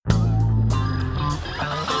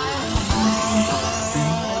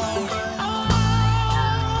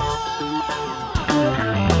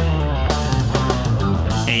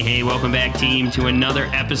Welcome back, team, to another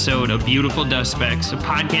episode of Beautiful Dust Specks, a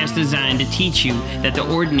podcast designed to teach you that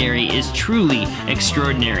the ordinary is truly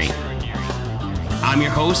extraordinary. I'm your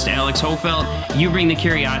host, Alex Hofelt. You bring the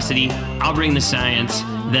curiosity, I'll bring the science.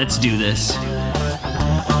 Let's do this.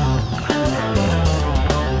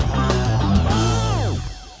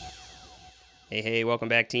 Hey, welcome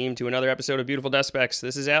back, team, to another episode of Beautiful Dust Specks.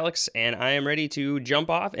 This is Alex, and I am ready to jump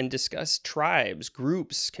off and discuss tribes,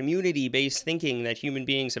 groups, community-based thinking that human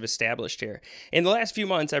beings have established here. In the last few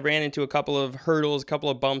months, I've ran into a couple of hurdles, a couple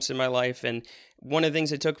of bumps in my life, and one of the things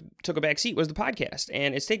that took a back seat was the podcast,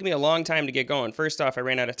 and it's taken me a long time to get going. First off, I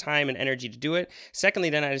ran out of time and energy to do it. Secondly,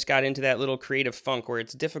 then I just got into that little creative funk where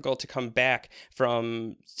it's difficult to come back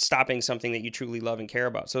from stopping something that you truly love and care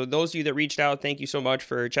about. So those of you that reached out, thank you so much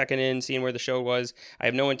for checking in, seeing where the show was. I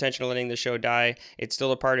have no intention of letting the show die. It's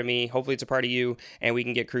still a part of me. Hopefully it's a part of you, and we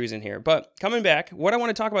can get cruising here. But coming back, what I want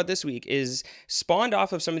to talk about this week is spawned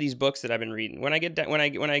off of some of these books that I've been reading. When I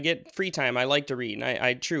get free time, I like to read, and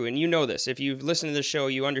I true, and you know this. If you've listened to this show,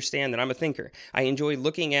 you understand that I'm a thinker. I enjoy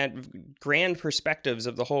looking at grand perspectives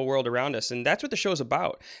of the whole world around us, and that's what the show's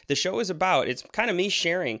about. The show is about, it's kind of me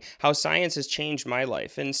sharing how science has changed my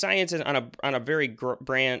life, and science is on a very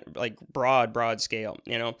broad scale.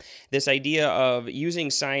 You know, this idea of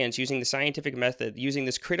using science, using the scientific method, using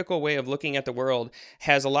this critical way of looking at the world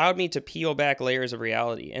has allowed me to peel back layers of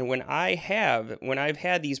reality. And when I've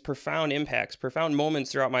had these profound impacts, profound moments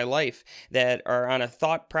throughout my life that are on a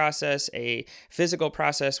thought process, a physical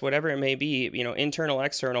process, whatever it may be, you know, internal,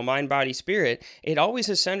 external, mind, body, spirit, it always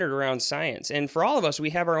has centered around science. And for all of us,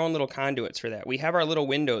 we have our own little conduits for that. We have our little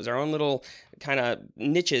windows, our own little kind of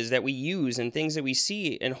niches that we use and things that we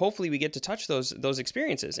see, and hopefully we get to touch those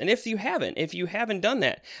experiences. And if you haven't done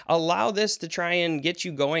that, allow this to try and get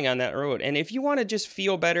you going on that road. And if you want to just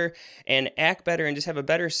feel better and act better and just have a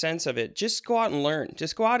better sense of it, just go out and learn.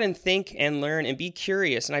 Just go out and think and learn and be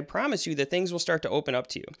curious. And I promise you that things will start to open up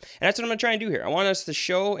to you. And that's what I'm going to try and do here. I want us to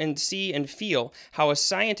show and see and feel how a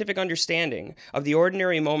scientific understanding of the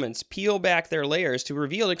ordinary moments peel back their layers to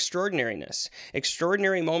reveal extraordinariness,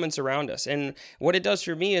 extraordinary moments around us. And what it does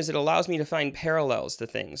for me is it allows me to find parallels to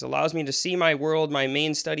things, allows me to see my world, my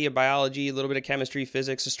main study of biology, a little bit of chemistry,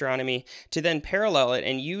 physics, astronomy, to then parallel it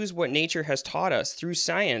and use what nature has taught us through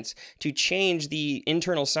science to change the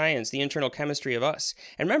internal science, the internal chemistry of us.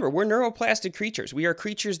 And remember, we're neuroplastic creatures. We are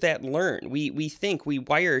creatures that learn. We think, we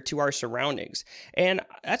wire to our surroundings. And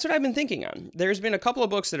that's what I've been thinking on. There's been a couple of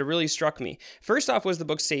books that have really struck me. First off was the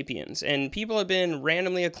book Sapiens, and people have been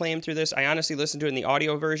randomly acclaimed through this. I honestly listen to it in the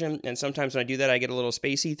audio version, and sometimes when I do that, I get a little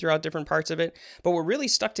spacey throughout different parts of it. But what really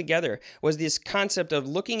stuck together was this concept of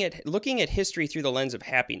looking at history through the lens of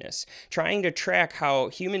happiness, trying to track how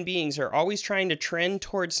human beings are always trying to trend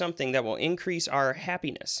towards something that will increase our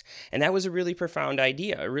happiness. And that was a really profound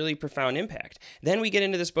idea, a really profound impact. Then we get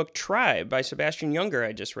into this book Tribe by Sebastian Junger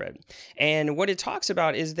I just read. And what it talks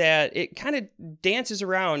about is that it kind of dances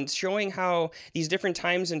around showing how these different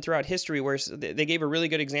times and throughout history where they gave a really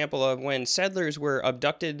good example of when settlers were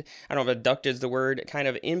abducted, I don't know if abducted is the word, kind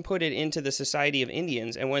of inputted into the society of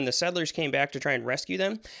Indians. And when the settlers came back to try and rescue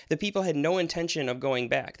them, the people had no intention of going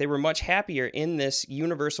back. They were much happier in this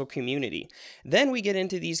universal community. Then we get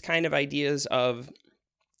into these kind of ideas of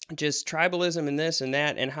just tribalism and this and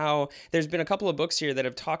that, and how there's been a couple of books here that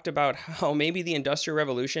have talked about how maybe the Industrial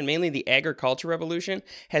Revolution, mainly the agriculture revolution,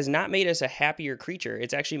 has not made us a happier creature.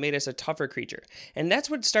 It's actually made us a tougher creature. And that's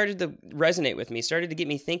what started to resonate with me, started to get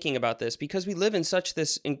me thinking about this, because we live in such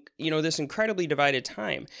this incredibly divided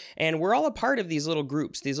time. And we're all a part of these little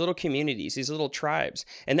groups, these little communities, these little tribes.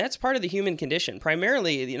 And that's part of the human condition.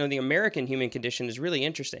 Primarily, the American human condition is really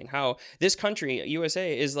interesting. How this country,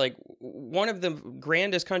 USA, is like one of the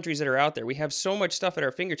grandest countries that are out there. We have so much stuff at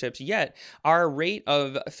our fingertips, yet our rate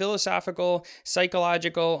of philosophical,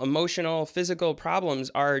 psychological, emotional, physical problems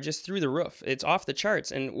are just through the roof. It's off the charts.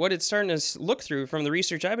 And what it's starting to look through from the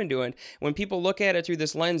research I've been doing, when people look at it through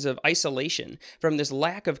this lens of isolation, from this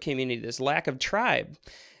lack of community, this lack of tribe,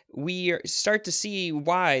 we start to see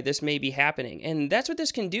why this may be happening. And that's what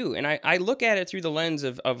this can do. And I look at it through the lens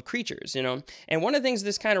of creatures, And one of the things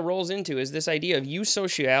this kind of rolls into is this idea of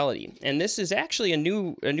eusociality. And this is actually a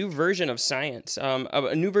new version of science,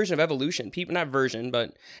 a new version of evolution. Not version,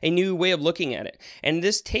 but a new way of looking at it. And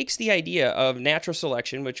this takes the idea of natural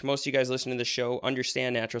selection, which most of you guys listening to the show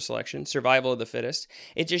understand natural selection, survival of the fittest.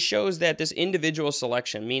 It just shows that this individual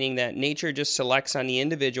selection, meaning that nature just selects on the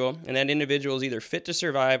individual, and that individual is either fit to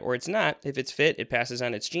survive or it's not. If it's fit, it passes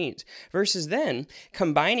on its genes. Versus then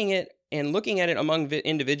combining it and looking at it among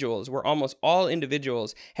individuals, where almost all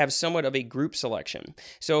individuals have somewhat of a group selection.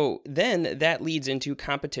 So then that leads into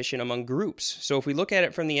competition among groups. So if we look at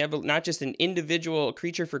it from the not just an individual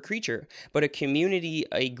creature for creature, but a community,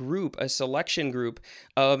 a group, a selection group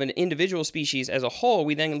of an individual species as a whole,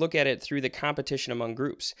 we then look at it through the competition among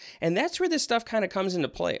groups. And that's where this stuff kind of comes into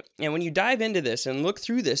play. And when you dive into this and look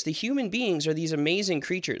through this, the human beings are these amazing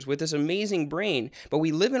creatures with this amazing brain, but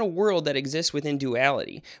we live in a world that exists within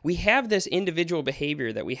duality. We have this individual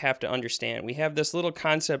behavior that we have to understand. We have this little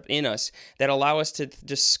concept in us that allow us to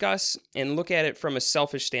discuss and look at it from a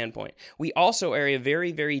selfish standpoint. We also are a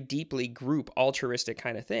very, very deeply group altruistic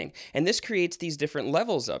kind of thing. And this creates these different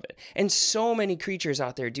levels of it. And so many creatures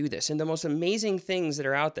out there do this. And the most amazing things that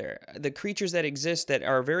are out there, the creatures that exist that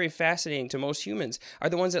are very fascinating to most humans, are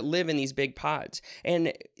the ones that live in these big pods.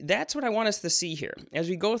 And that's what I want us to see here. As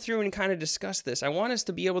we go through and kind of discuss this, I want us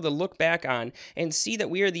to be able to look back on and see that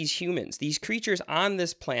we are these humans, these creatures on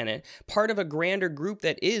this planet, part of a grander group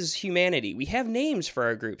that is humanity. We have names for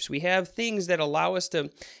our groups. We have things that allow us to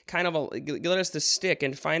kind of let us to stick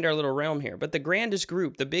and find our little realm here. But the grandest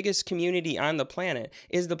group, the biggest community on the planet,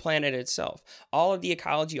 is the planet itself. All of the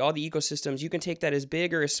ecology, all the ecosystems, you can take that as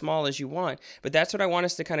big or as small as you want, but that's what I want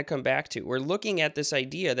us to kind of come back to. We're looking at this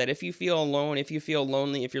idea that if you feel alone, if you feel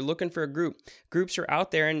lonely, if you're looking for a group, groups are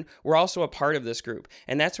out there, and we're also a part of this group.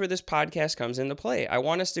 And that's where this podcast comes into play. I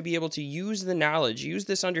want us to be able to use the knowledge, use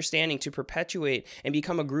this understanding to perpetuate and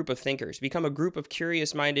become a group of thinkers, become a group of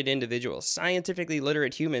curious-minded individuals, scientifically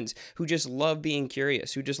literate humans who just love being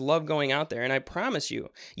curious, who just love going out there. And I promise you,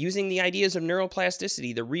 using the ideas of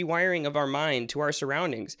neuroplasticity, the rewiring of our mind to our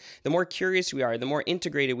surroundings, the more curious we are, the more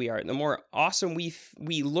integrated we are, the more awesome we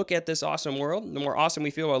look at this awesome world, the more awesome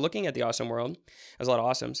we feel while looking at the awesome world. There's a lot of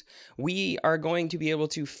awesomes. We are going to be able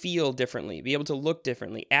to feel differently, be able to look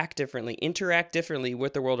differently, act differently, interact differently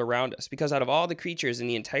with the world around us. Because out of all the creatures in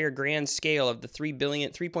the entire grand scale of the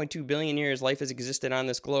 3.2 billion years life has existed on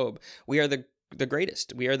this globe, we are the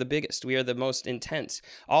greatest. We are the biggest. We are the most intense.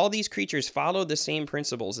 All these creatures follow the same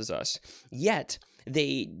principles as us, yet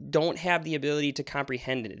they don't have the ability to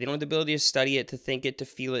comprehend it. They don't have the ability to study it, to think it, to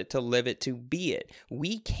feel it, to live it, to be it.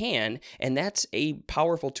 We can, and that's a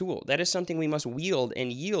powerful tool. That is something we must wield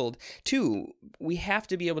and yield to. We have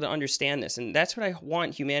to be able to understand this, and that's what I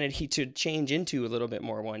want humanity to change into a little bit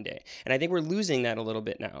more one day. And I think we're losing that a little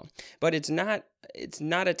bit now. But it's not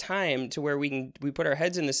a time to where we put our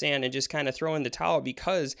heads in the sand and just kind of throw in the towel,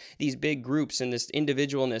 because these big groups and this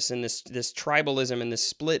individualness and this tribalism and this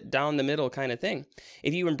split down the middle kind of thing.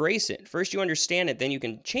 If you embrace it, first you understand it, then you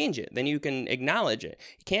can change it, then you can acknowledge it.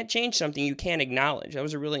 You can't change something you can't acknowledge. That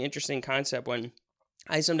was a really interesting concept when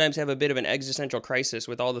I sometimes have a bit of an existential crisis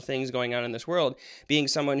with all the things going on in this world, being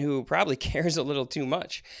someone who probably cares a little too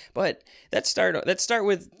much. But let's start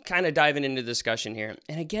with kind of diving into discussion here.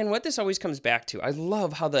 And again, what this always comes back to, I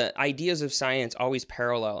love how the ideas of science always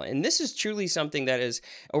parallel. And this is truly something that is,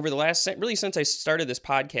 over the last, really since I started this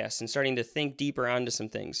podcast and starting to think deeper onto some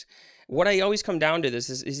things, what I always come down to this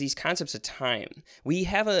is these concepts of time. We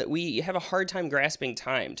have a hard time grasping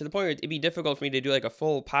time, to the point where it'd be difficult for me to do like a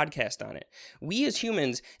full podcast on it. We as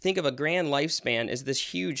humans think of a grand lifespan as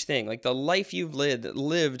this huge thing, like the life you've lived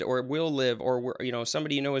or will live, or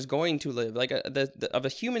somebody is going to live. Like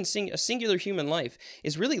a singular human life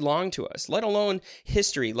is really long to us. Let alone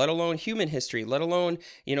history, let alone human history, let alone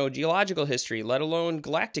geological history, let alone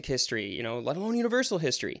galactic history, let alone universal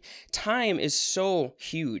history. Time is so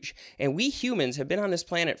huge. And we humans have been on this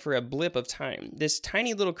planet for a blip of time, this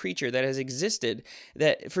tiny little creature that has existed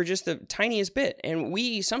that for just the tiniest bit. And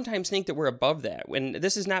we sometimes think that we're above that, when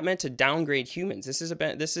this is not meant to downgrade humans. This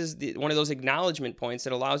is one of those acknowledgement points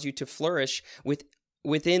that allows you to flourish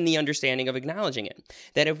within the understanding of acknowledging it.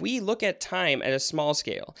 That if we look at time at a small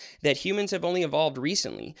scale, that humans have only evolved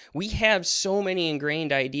recently, we have so many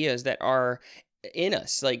ingrained ideas that are in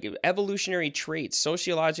us, like evolutionary traits,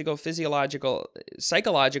 sociological, physiological,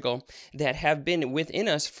 psychological, that have been within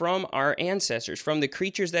us from our ancestors, from the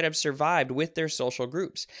creatures that have survived with their social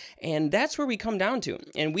groups. And that's where we come down to.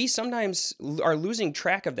 And we sometimes are losing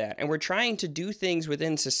track of that. And we're trying to do things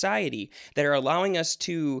within society that are allowing us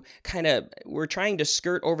to we're trying to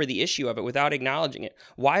skirt over the issue of it without acknowledging it.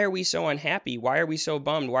 Why are we so unhappy? Why are we so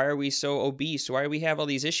bummed? Why are we so obese? Why do we have all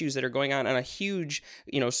these issues that are going on a huge,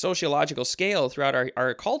 sociological scale throughout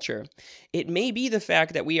our culture? It may be the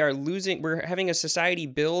fact that we're having a society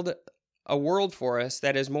build a world for us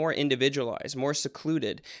that is more individualized, more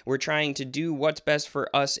secluded. We're trying to do what's best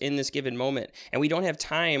for us in this given moment. And we don't have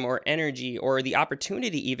time or energy or the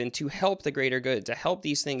opportunity even to help the greater good, to help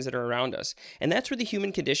these things that are around us. And that's where the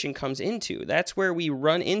human condition comes into. That's where we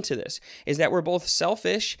run into this, is that we're both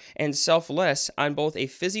selfish and selfless on both a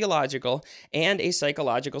physiological and a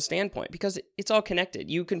psychological standpoint, because it's all connected.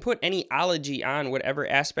 You can put any ology on whatever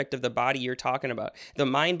aspect of the body you're talking about. The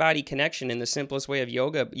mind-body connection, in the simplest way of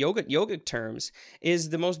yoga terms, is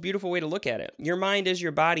the most beautiful way to look at it. Your mind is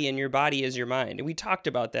your body and your body is your mind. And we talked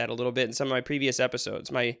about that a little bit in some of my previous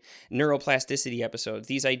episodes, my neuroplasticity episodes,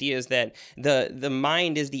 these ideas that the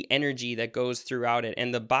mind is the energy that goes throughout it,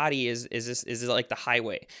 and the body is like the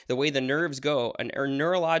highway. The way the nerves go, a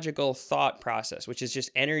neurological thought process, which is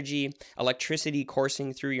just energy, electricity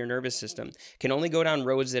coursing through your nervous system, can only go down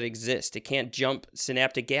roads that exist. It can't jump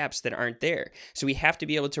synaptic gaps that aren't there. So we have to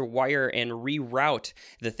be able to wire and reroute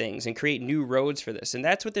the things and create new roads for this. And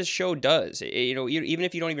that's what this show does. Even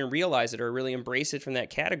if you don't even realize it or really embrace it from that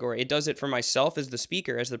category, it does it for myself as the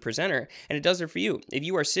speaker, as the presenter, and it does it for you. If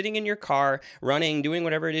you are sitting in your car, running, doing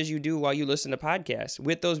whatever it is you do while you listen to podcasts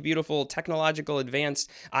with those beautiful technological advanced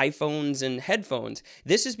iPhones and headphones,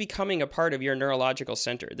 this is becoming a part of your neurological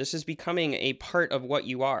center. This is becoming a part of what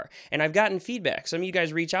you are. And I've gotten feedback. Some of you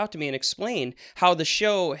guys reach out to me and explain how the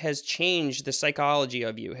show has changed the psychology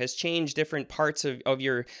of you, has changed different parts of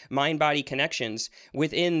your mind-body connections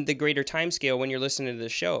within the greater time scale when you're listening to the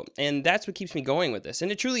show. And that's what keeps me going with this.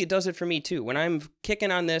 And it does it for me too. When I'm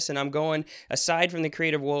kicking on this and I'm going, aside from the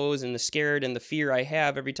creative woes and the scared and the fear I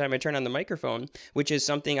have every time I turn on the microphone, which is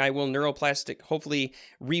something I will neuroplastic, hopefully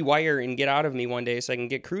rewire and get out of me one day so I can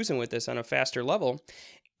get cruising with this on a faster level,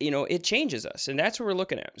 it changes us. And that's what we're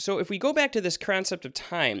looking at. So if we go back to this concept of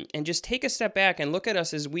time and just take a step back and look at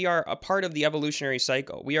us as we are a part of the evolutionary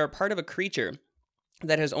cycle, we are a part of a creature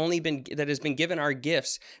that has been given our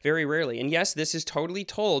gifts very rarely. And yes, this is totally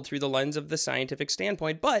told through the lens of the scientific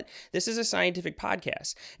standpoint, but this is a scientific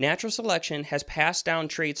podcast. Natural selection has passed down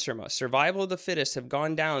traits from us. Survival of the fittest have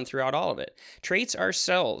gone down throughout all of it. Traits are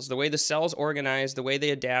cells, the way the cells organize, the way they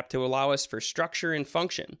adapt to allow us for structure and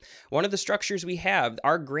function. One of the structures we have,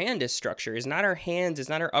 our grandest structure, is not our hands, is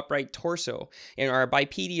not our upright torso, and our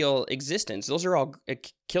bipedal existence. Those are all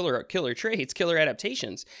killer traits, killer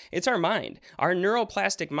adaptations. It's our mind, our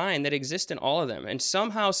neuroplastic mind that exists in all of them. And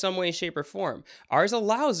somehow, some way, shape, or form, ours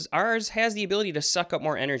has the ability to suck up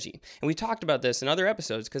more energy. And we talked about this in other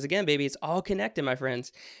episodes, because again, baby, it's all connected, my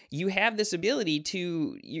friends. You have this ability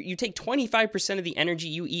to, you take 25% of the energy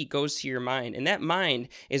you eat goes to your mind. And that mind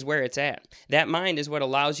is where it's at. That mind is what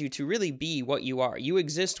allows you to really be what you are. You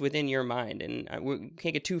exist within your mind. And we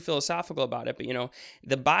can't get too philosophical about it, but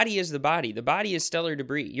the body is the body. The body is stellar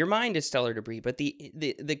debris. Your mind is stellar debris, but the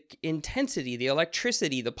intensity, the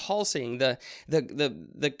electricity, the pulsing, the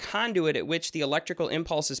conduit at which the electrical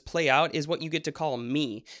impulses play out is what you get to call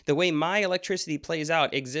me. The way my electricity plays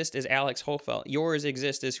out exists as Alex Hofelt. Yours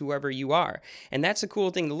exists as whoever you are. And that's a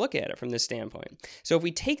cool thing to look at it from this standpoint. So if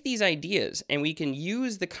we take these ideas and we can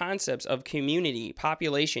use the concepts of community,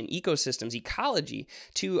 population, ecosystems, ecology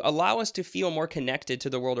to allow us to feel more connected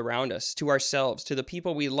to the world around us, to ourselves, to the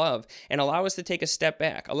people we love, and allow us to take a step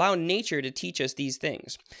back. Allow nature to teach us these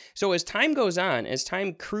things. So as time goes on, as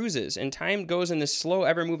time cruises and time goes in this slow,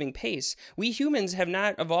 ever-moving pace, we humans have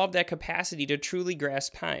not evolved that capacity to truly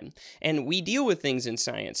grasp time. And we deal with things in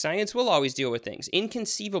science. Science will always deal with things.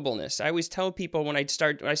 Inconceivableness. I always tell people I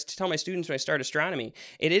tell my students when I start astronomy,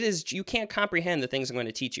 it is, you can't comprehend the things I'm going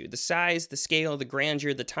to teach you. The size, the scale, the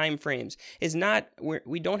grandeur, the time frames is not,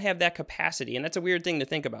 we don't have that capacity. And that's a weird thing to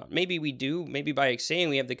think about. Maybe we do. Maybe by saying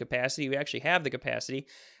we have the capacity, we actually have the capacity.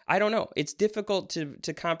 I don't know. It's difficult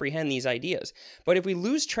to comprehend these ideas. But if we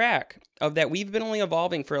lose track of that, we've been only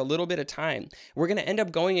evolving for a little bit of time, we're going to end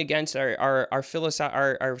up going against our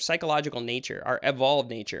psychological nature, our evolved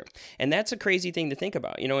nature. And that's a crazy thing to think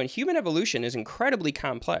about. And human evolution is incredibly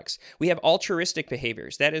complex. We have altruistic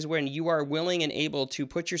behaviors. That is when you are willing and able to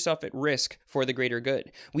put yourself at risk for the greater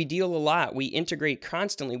good. We deal a lot. We integrate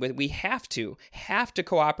constantly with, we have to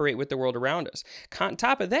cooperate with the world around us. On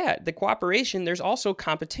top of that, the cooperation, there's also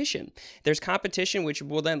competition. There's competition, which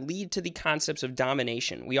will then lead to the concepts of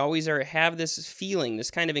domination. We always have this feeling, this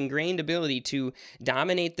kind of ingrained ability to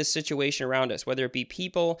dominate the situation around us, whether it be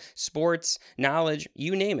people, sports, knowledge,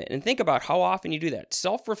 you name it. And think about how often you do that.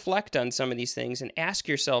 Self-reflect on some of these things and ask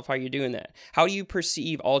yourself how you're doing that. How do you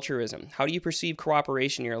perceive altruism? How do you perceive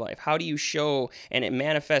cooperation in your life? How do you show and it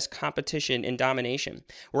manifests competition and domination?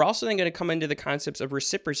 We're also then going to come into the concepts of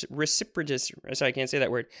reciprocity.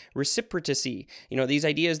 These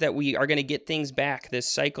ideas ideas that we are going to get things back, this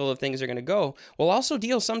cycle of things are going to go, we'll also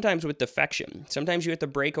deal sometimes with defection. Sometimes you have to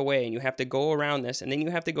break away and you have to go around this, and then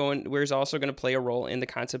you have to go in where it's also going to play a role in the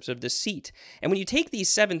concepts of deceit. And when you take these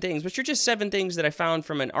 7 things, which are just 7 things that I found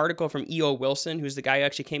from an article from E.O. Wilson, who's the guy who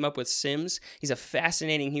actually came up with Sims. He's a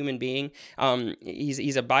fascinating human being.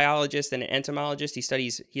 He's a biologist and an entomologist.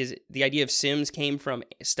 The idea of Sims came from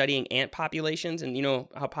studying ant populations, and you know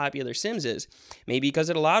how popular Sims is. Maybe because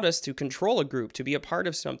it allowed us to control a group, to be a part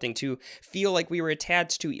of something, to feel like we were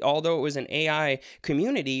attached to, although it was an AI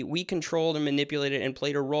community, we controlled and manipulated and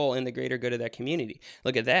played a role in the greater good of that community.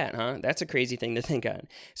 Look at that, huh? That's a crazy thing to think on.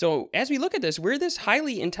 So as we look at this, we're this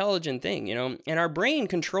highly intelligent thing, you know, and our brain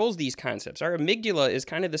controls these concepts. Our amygdala is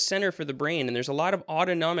kind of the center for the brain, and there's a lot of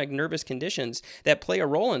autonomic nervous conditions that play a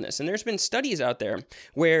role in this. And there's been studies out there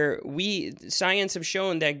where science have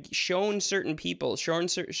shown certain people, shown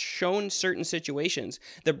certain situations,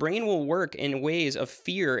 the brain will work in ways of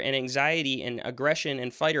fear and anxiety and aggression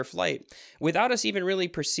and fight or flight without us even really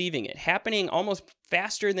perceiving it, happening almost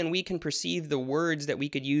faster than we can perceive the words that we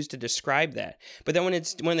could use to describe that. But then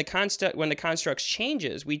when the construct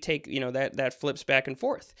changes, we take, you know, that flips back and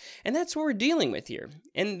forth. And that's what we're dealing with here.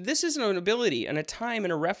 And this is an ability and a time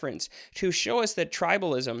and a reference to show us that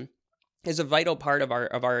tribalism is a vital part of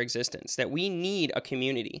our existence, that we need a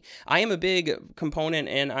community. I am a big component,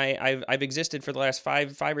 and I've existed for the last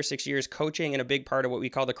five or 6 years coaching in a big part of what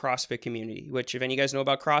we call the CrossFit community, which, if any of you guys know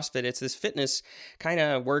about CrossFit, it's this fitness kind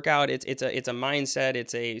of workout. It's a mindset.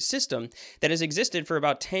 It's a system that has existed for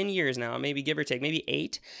about 10 years now, maybe give or take, maybe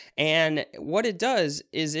 8. And what it does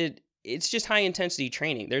is it's just high intensity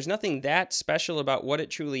training. There's nothing that special about what it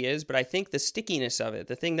truly is, but I think the stickiness of it,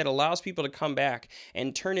 the thing that allows people to come back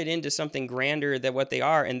and turn it into something grander than what they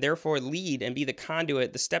are, and therefore lead and be the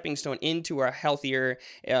conduit, the stepping stone into a healthier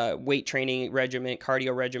weight training regimen,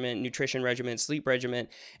 cardio regimen, nutrition regimen, sleep regimen,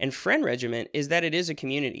 and friend regimen, is that it is a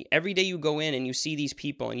community. Every day you go in and you see these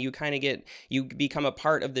people, and you become a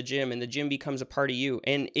part of the gym, and the gym becomes a part of you.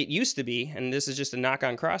 And it used to be, and this is just a knock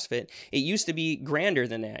on CrossFit, it used to be grander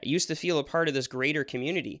than that. It used to feel a part of this greater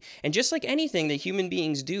community. And just like anything that human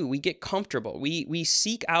beings do, we get comfortable. We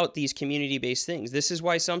seek out these community-based things. This is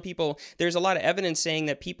why there's a lot of evidence saying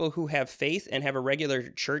that people who have faith and have a regular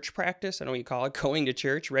church practice, I don't know what you call it, going to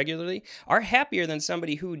church regularly, are happier than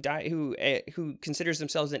somebody who considers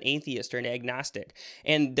themselves an atheist or an agnostic.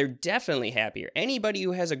 And they're definitely happier. Anybody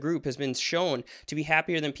who has a group has been shown to be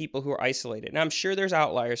happier than people who are isolated. Now, I'm sure there's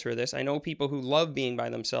outliers for this. I know people who love being by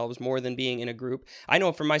themselves more than being in a group. I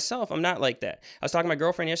know for myself, I'm not like that. I was talking to my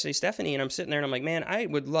girlfriend yesterday, Stephanie, and I'm sitting there and I'm like, man, I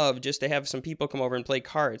would love just to have some people come over and play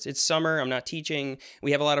cards. It's summer. I'm not teaching.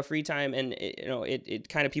 We have a lot of free time, and it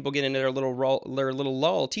kind of people get into their little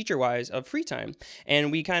lull teacher-wise of free time,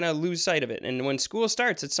 and we kind of lose sight of it. And when school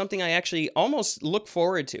starts, it's something I actually almost look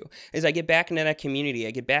forward to, is I get back into that community.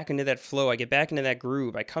 I get back into that flow. I get back into that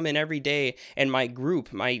groove. I come in every day, and my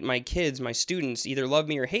group, my kids, my students, either love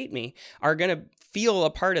me or hate me, are going to feel a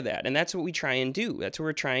part of that. And that's what we try and do. That's what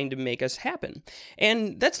we're trying to make us happen.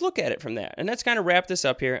 And let's look at it from that. And let's kind of wrap this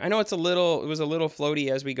up here. I know it was a little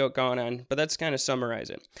floaty as we going on, but let's kind of summarize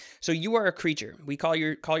it. So you are a creature. We call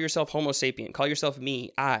yourself Homo sapien. Call yourself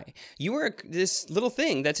me, I. You are this little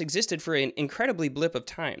thing that's existed for an incredibly blip of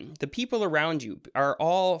time. The people around you are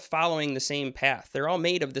all following the same path. They're all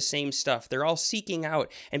made of the same stuff. They're all seeking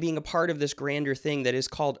out and being a part of this grander thing that is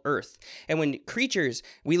called Earth. And when creatures,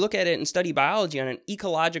 we look at it and study biology on an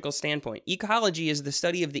ecological standpoint. Ecology is the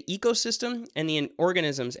study of the ecosystem and the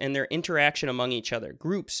organisms and their interaction among each other,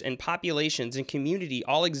 groups and populations and community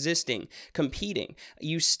all existing, competing.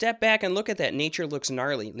 You step back and look at that. Nature looks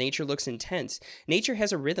gnarly. Nature looks intense. Nature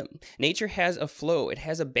has a rhythm. Nature has a flow. It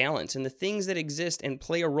has a balance. And the things that exist and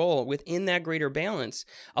play a role within that greater balance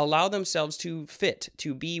allow themselves to fit,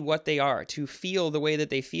 to be what they are, to feel the way that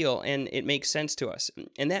they feel, and it makes sense to us.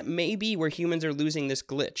 And that may be where humans are losing this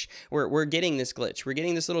glitch. We're getting this glitch. We're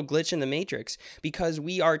getting this little glitch in the matrix because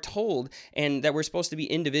we are told and that we're supposed to be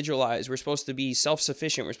individualized. We're supposed to be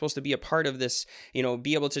self-sufficient. We're supposed to be a part of this,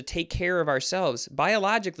 be able to take care of ourselves.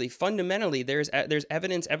 Biologically, fundamentally, there's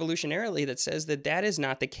evidence evolutionarily that says that is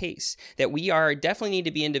not the case, that we definitely need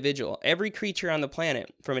to be individual. Every creature on the planet,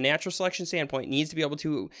 from a natural selection standpoint, needs to be able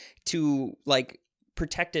to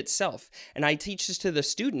protect itself. And I teach this to the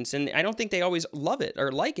students, and I don't think they always love it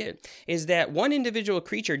or like it, is that one individual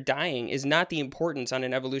creature dying is not the importance on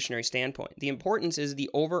an evolutionary standpoint. The importance is the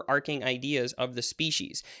overarching ideas of the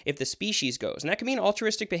species. If the species goes, and that can mean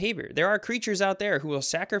altruistic behavior. There are creatures out there who will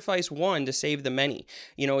sacrifice one to save the many.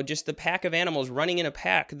 Just the pack of animals running in a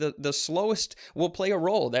pack, the slowest will play a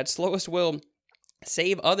role. That slowest will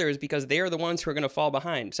save others because they are the ones who are going to fall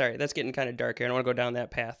behind. Sorry, that's getting kind of dark here. I don't want to go down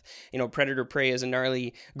that path. Predator prey is a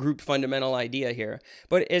gnarly group fundamental idea here.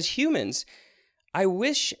 But as humans, I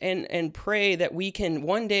wish and pray that we can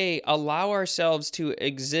one day allow ourselves to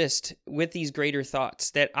exist with these greater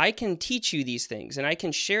thoughts, that I can teach you these things and I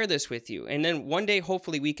can share this with you. And then one day,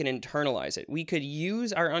 hopefully, we can internalize it. We could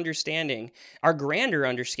use our understanding, our grander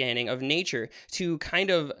understanding of nature to kind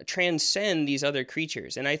of transcend these other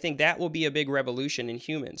creatures. And I think that will be a big revolution in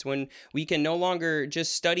humans when we can no longer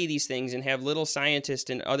just study these things and have little scientists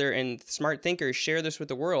and smart thinkers share this with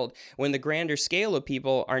the world, when the grander scale of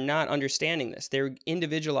people are not understanding this. They're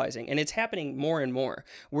individualizing, and it's happening more and more.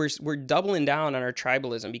 We're doubling down on our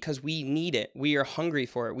tribalism because we need it. We are hungry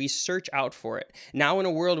for it. We search out for it. Now in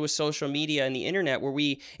a world with social media and the internet where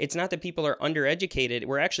it's not that people are undereducated,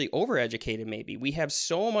 we're actually overeducated maybe. We have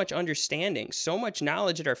so much understanding, so much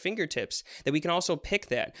knowledge at our fingertips that we can also pick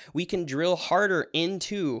that. We can drill harder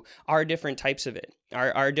into our different types of it.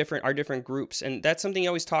 Our different groups. And that's something you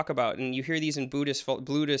always talk about, and you hear these in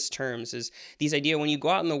Buddhist terms, is these idea when you go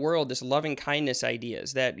out in the world, this loving kindness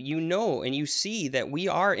ideas that and you see that we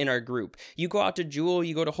are in our group. You go out to Jewel,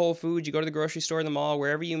 you go to Whole Foods, you go to the grocery store, the mall,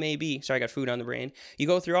 wherever you may be. Sorry, I got food on the brain. You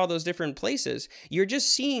go through all those different places. You're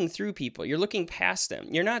just seeing through people. You're looking past them.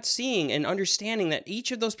 You're not seeing and understanding that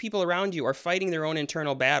each of those people around you are fighting their own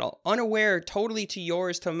internal battle, unaware totally to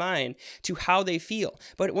yours, to mine, to how they feel.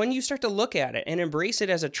 But when you start to look at it and embrace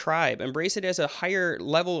it as a tribe, embrace it as a higher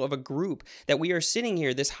level of a group, that we are sitting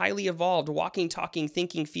here, this highly evolved, walking, talking,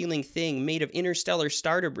 thinking, feeling thing made of interstellar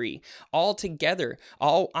star debris, all together,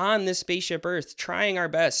 all on this spaceship Earth, trying our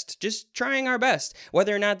best, just trying our best.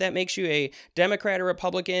 Whether or not that makes you a Democrat or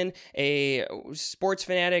Republican, a sports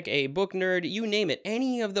fanatic, a book nerd, you name it,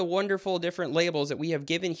 any of the wonderful different labels that we have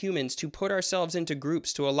given humans to put ourselves into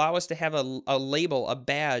groups, to allow us to have a label, a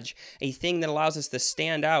badge, a thing that allows us to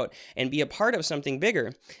stand out and be a part of something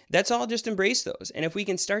bigger. That's all, just embrace those. And if we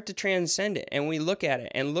can start to transcend it and we look at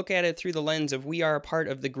it through the lens of we are a part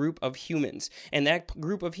of the group of humans, and that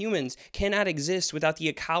group of humans cannot exist without the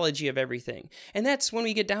ecology of everything. And that's when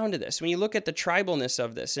we get down to this. When you look at the tribalness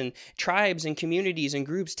of this, and tribes and communities and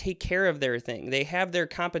groups take care of their thing, they have their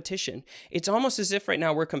competition. It's almost as if right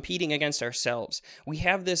now we're competing against ourselves. We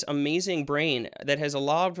have this amazing brain that has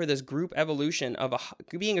allowed for this group evolution of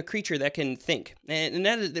being a creature that can think. And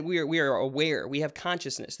that is that we are aware. We have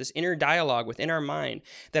consciousness, this inner dialogue within our mind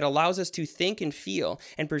that allows us to think and feel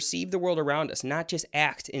and perceive the world around us, not just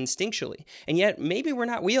act instinctually. And yet maybe we're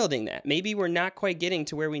not wielding that. Maybe we're not quite getting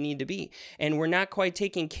to where we need to be. And we're not quite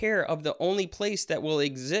taking care of the only place that will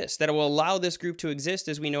exist, that will allow this group to exist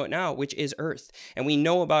as we know it now, which is Earth. And we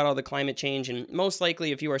know about all the climate change. And most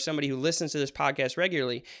likely, if you are somebody who listens to this podcast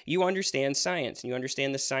regularly, you understand science and you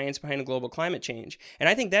understand the science behind global climate change. And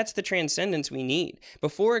I think that's the transcendence we need.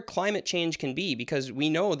 Before climate change can be, because we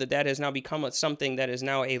know that has now become something that is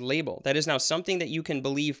now a label. That is now something that you can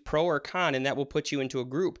believe pro or con, and that will put you into a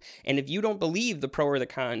group. And if you don't believe the pro or the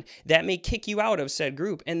con, that may kick you out of said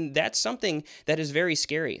group. And that's something that is very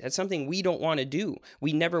scary. That's something we don't want to do.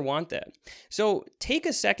 We never want that. So take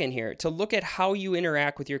a second here to look at how you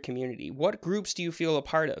interact with your community. What groups do you feel a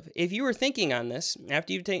part of? If you were thinking on this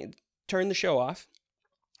after you've turned the show off,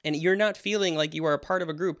 and you're not feeling like you are a part of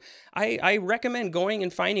a group, I recommend going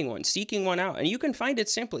and finding one, seeking one out. And you can find it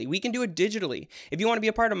simply. We can do it digitally. If you want to be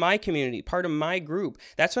a part of my community, part of my group,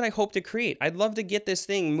 that's what I hope to create. I'd love to get this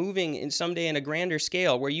thing moving someday in a grander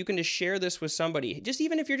scale where you can just share this with somebody. Just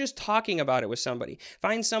even if you're just talking about it with somebody,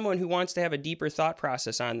 find someone who wants to have a deeper thought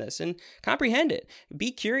process on this and comprehend it. Be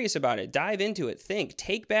curious about it. Dive into it. Think.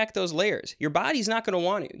 Take back those layers. Your body's not going to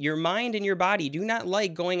want it. Your mind and your body do not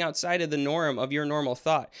like going outside of the norm of your normal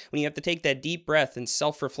thought. When you have to take that deep breath and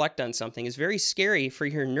self-reflect on something, is very scary for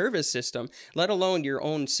your nervous system, let alone your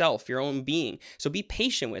own self, your own being. So be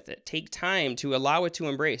patient with it. Take time to allow it to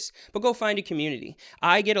embrace, but go find a community.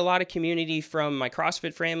 I get a lot of community from my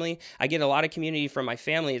CrossFit family. I get a lot of community from my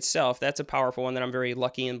family itself. That's a powerful one that I'm very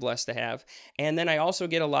lucky and blessed to have. And then I also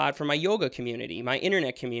get a lot from my yoga community, my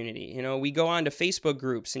internet community. We go on to Facebook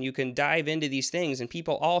groups and you can dive into these things and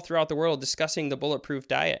people all throughout the world discussing the bulletproof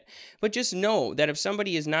diet. But just know that if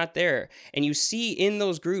somebody is not there and you see in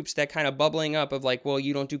those groups that kind of bubbling up of like, well,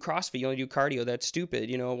 you don't do CrossFit, you only do cardio, that's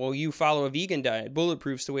stupid. Well, you follow a vegan diet,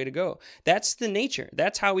 bulletproof's the way to go. That's the nature.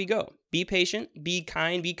 That's how we go. Be patient, be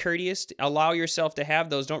kind, be courteous, allow yourself to have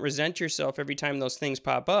those. Don't resent yourself every time those things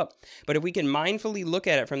pop up. But if we can mindfully look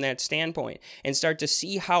at it from that standpoint and start to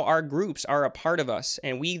see how our groups are a part of us,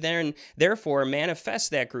 and we then therefore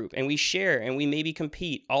manifest that group, and we share, and we maybe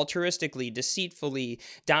compete altruistically, deceitfully,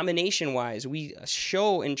 domination-wise, we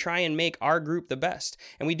show and try and make our group the best.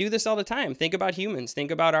 And we do this all the time. Think about humans.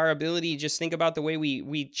 Think about our ability. Just think about the way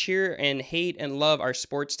we cheer and hate and love our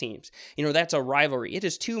sports teams. That's a rivalry. It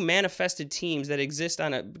is two manifested teams that exist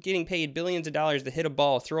on getting paid billions of dollars to hit a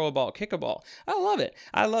ball, throw a ball, kick a ball. I love it.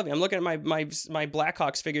 I'm looking at my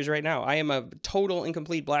Blackhawks figures right now. I am a total and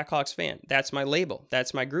complete Blackhawks fan. That's my label.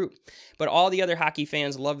 That's my group. But all the other hockey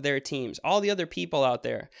fans love their teams. All the other people out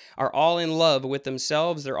there are all in love with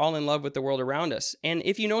themselves. They're all in love with the world around us. And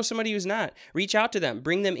if you know somebody who's not, reach out to them.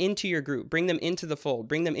 Bring them into your group. Bring them into the fold.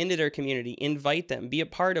 Bring them into their community. Invite them. Be a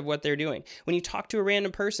part of what they're doing. When you talk to a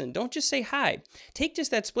random person, don't just say hi. Take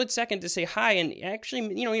just that split second to say hi, and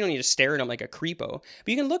actually, you don't need to stare at them like a creepo, but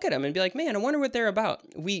you can look at them and be like, man, I wonder what they're about.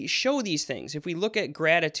 We show these things. If we look at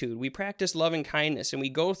gratitude, we practice love and kindness, and we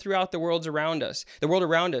go throughout the world around us,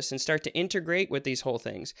 and start to integrate with these whole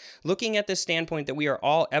things, looking at the standpoint that we are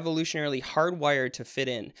all evolutionarily hardwired to fit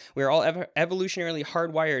in. We are all evolutionarily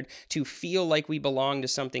hardwired to feel like we belong to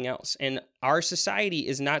something else, and our society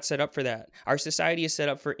is not set up for that. Our society is set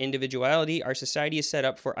up for individuality. Our society is set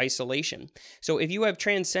up for isolation. So if you have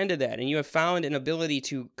transcended that and you have found an ability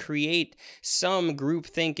to create some group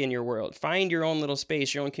think in your world, find your own little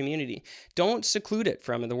space, your own community, don't seclude it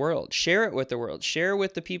from the world. Share it with the world. Share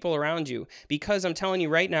with the people around you. Because I'm telling you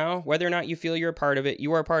right now, whether or not you feel you're a part of it,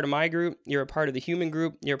 you are a part of my group, you're a part of the human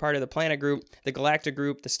group, you're a part of the planet group, the galactic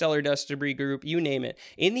group, the stellar dust debris group, you name it.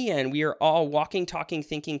 In the end, we are all walking, talking,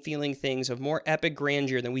 thinking, feeling things of more epic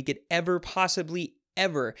grandeur than we could ever possibly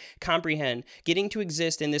ever comprehend, getting to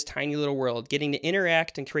exist in this tiny little world, getting to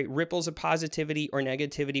interact and create ripples of positivity or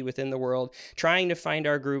negativity within the world, trying to find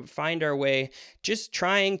our group, find our way, just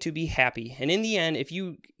trying to be happy. And in the end, if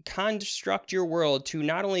you construct your world to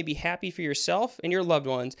not only be happy for yourself and your loved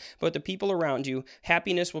ones, but the people around you,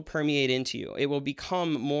 happiness will permeate into you. It will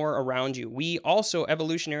become more around you. We also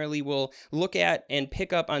evolutionarily will look at and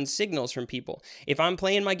pick up on signals from people. If I'm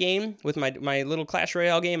playing my game with my little Clash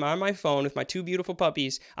Royale game on my phone with my two beautiful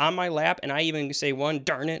puppies on my lap, and I even say one,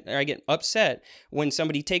 darn it, and I get upset when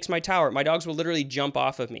somebody takes my tower, my dogs will literally jump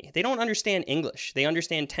off of me. They don't understand English. They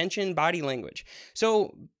understand tension, body language.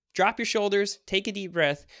 So drop your shoulders, take a deep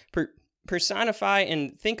breath, personify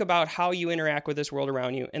and think about how you interact with this world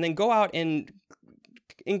around you, and then go out and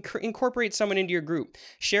incorporate someone into your group.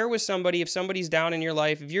 Share with somebody if somebody's down in your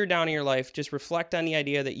life. If you're down in your life, just reflect on the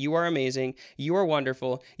idea that you are amazing, you are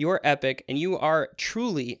wonderful, you are epic, and you are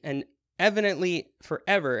truly and evidently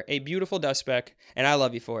forever a beautiful dust speck, and I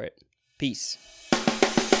love you for it. Peace.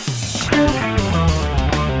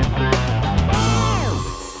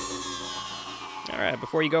 All right,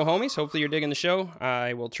 before you go, homies, hopefully you're digging the show.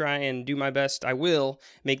 I will try and do my best. I will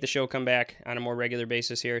make the show come back on a more regular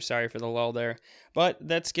basis here. Sorry for the lull there. But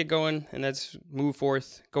let's get going and let's move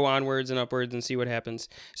forth, go onwards and upwards and see what happens.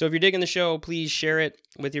 So if you're digging the show, please share it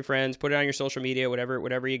with your friends, put it on your social media,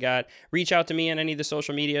 whatever you got. Reach out to me on any of the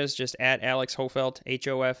social medias, just at Alex Hofelt,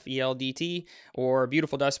 HOFELDT, or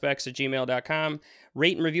beautifuldustspecks@gmail.com.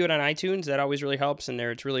 Rate and review it on iTunes. That always really helps in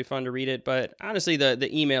there. It's really fun to read it. But honestly, the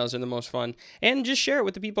emails are the most fun. And just share it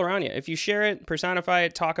with the people around you. If you share it, personify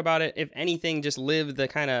it, talk about it. If anything, just live the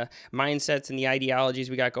kind of mindsets and the ideologies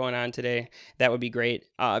we got going on today. That would be great.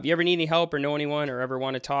 If you ever need any help or know anyone or ever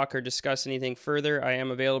want to talk or discuss anything further, I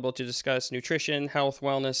am available to discuss nutrition, health,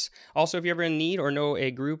 wellness. Also, if you're ever in need or know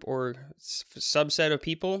a group or subset of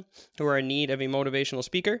people who are in need of a motivational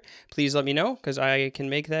speaker, please let me know because I can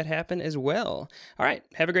make that happen as well. All right.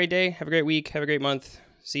 Have a great day. Have a great week. Have a great month.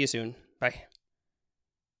 See you soon. Bye.